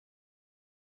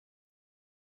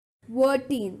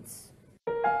WordTeens.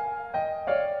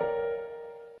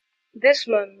 This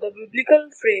month, the biblical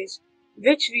phrase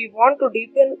which we want to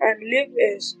deepen and live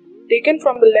is taken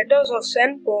from the letters of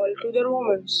St. Paul to the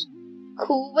Romans.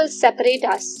 Who will separate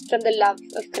us from the love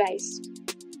of Christ?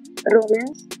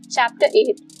 Romans Chapter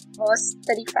 8, verse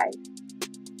 35.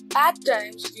 At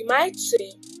times, we might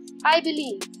say, I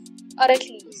believe, or at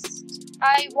least,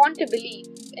 I want to believe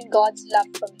in God's love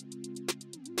for me.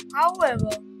 However,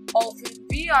 often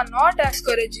we are not as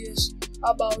courageous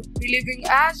about believing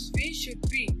as we should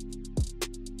be.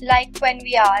 Like when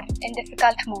we are in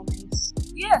difficult moments.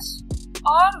 Yes,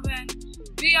 or when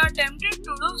we are tempted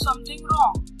to do something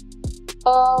wrong.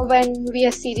 Or when we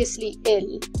are seriously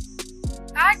ill.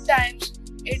 At times,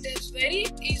 it is very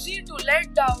easy to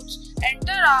let doubts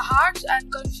enter our hearts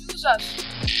and confuse us.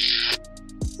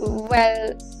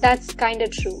 Well, that's kinda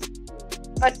true.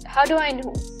 But how do I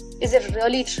know? Is it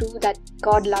really true that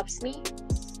God loves me?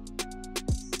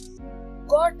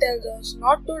 God tells us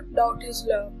not to doubt His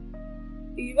love,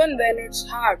 even when it's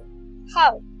hard.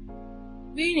 How?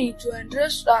 We need to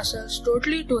entrust ourselves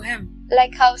totally to Him.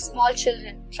 Like how small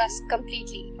children trust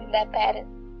completely in their parents.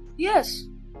 Yes,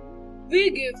 we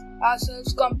give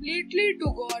ourselves completely to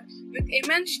God with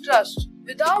immense trust,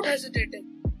 without hesitating.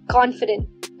 Confident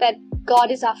that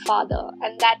God is our Father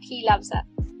and that He loves us.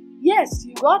 Yes,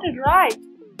 you got it right.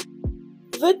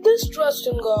 With this trust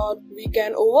in God, we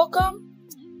can overcome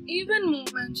even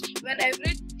moments when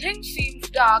everything seems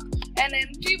dark and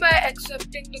empty by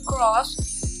accepting the cross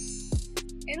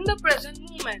in the present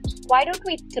moment. Why don't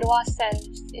we throw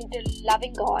ourselves into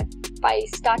loving God by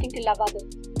starting to love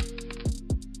others?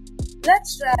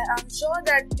 Let's try. I'm sure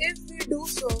that if we do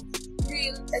so,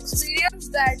 we'll experience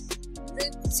that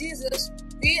with Jesus,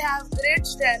 we have great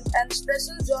strength and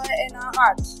special joy in our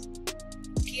hearts.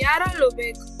 Chiara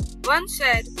Lubich once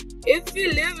said, if we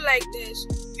live like this,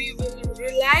 we will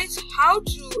realize how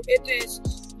true it is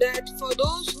that for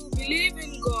those who believe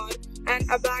in God and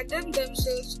abandon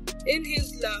themselves in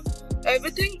His love,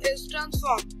 everything is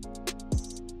transformed.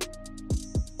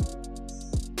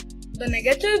 The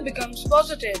negative becomes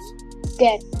positive.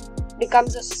 Death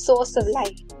becomes a source of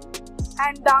light.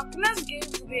 And darkness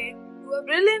gives way to a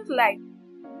brilliant light.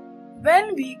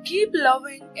 When we keep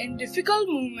loving in difficult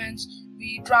moments,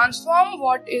 we transform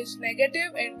what is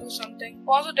negative into something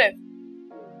positive.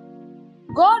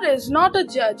 God is not a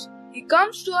judge. He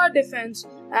comes to our defense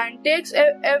and takes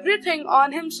everything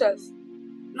on Himself.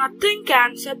 Nothing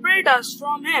can separate us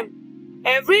from Him,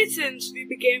 ever since we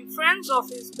became friends of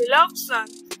His beloved Son,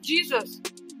 Jesus.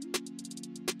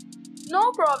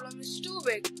 No problem is too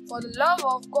big for the love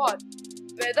of God,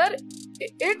 whether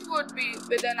it would be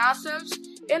within ourselves,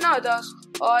 in others,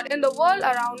 or in the world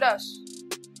around us.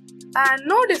 And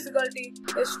no difficulty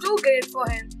is too great for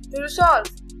Him to resolve.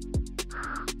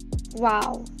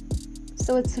 Wow.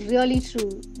 So it's really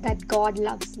true that God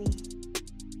loves me.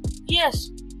 Yes,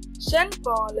 St.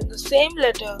 Paul in the same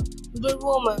letter to the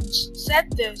Romans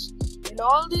said this, in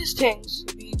all these things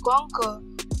we conquer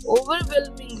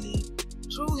overwhelmingly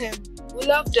through Him who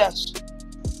loved us.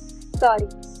 Sorry,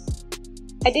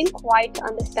 I didn't quite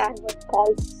understand what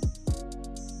Paul said.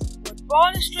 What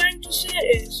Paul is trying to say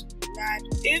is that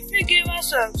if we give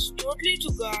ourselves totally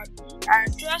to God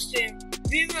and trust Him,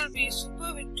 we will be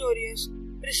super victorious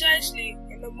precisely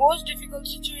in the most difficult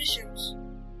situations.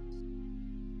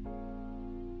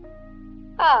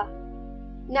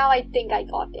 Now I think I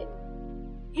got it.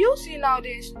 You see,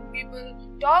 nowadays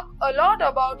people talk a lot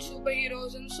about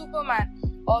superheroes and Superman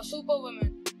or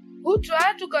Superwoman who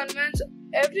try to convince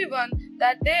everyone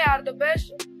that they are the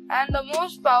best and the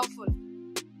most powerful.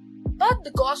 But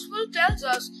the gospel tells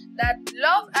us that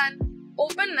love and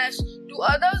openness to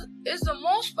others is the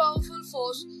most powerful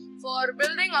force for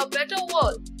building a better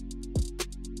world.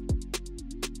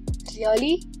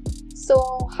 Really?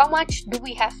 So how much do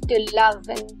we have to love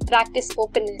and practice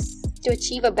openness to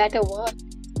achieve a better world?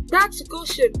 That's a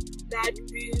question that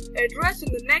we'll address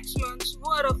in the next month's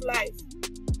Word of Life.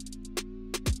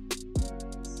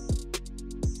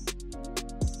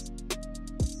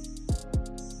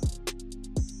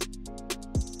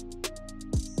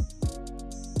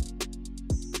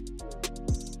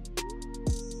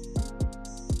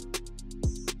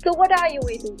 So what are you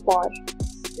waiting for?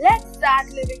 Let's start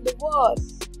living the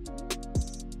Word.